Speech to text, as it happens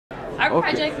Our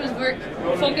project was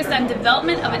focused on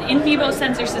development of an in vivo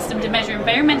sensor system to measure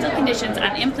environmental conditions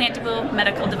on implantable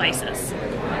medical devices.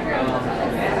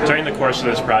 During the course of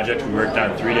this project, we worked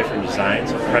on 3 different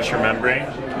designs: a pressure membrane,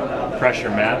 pressure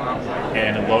map,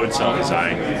 and a load cell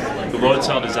design. The load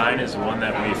cell design is the one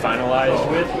that we finalized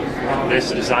with. This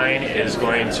design is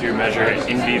going to measure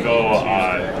in vivo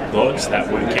loads that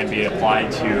can be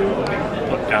applied to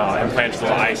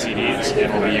implantable ICDs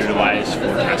and will be utilized for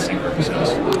testing purposes.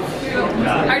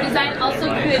 Our design also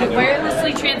could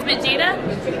wirelessly transmit data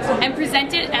and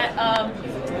present it at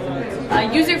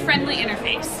a user-friendly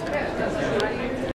interface.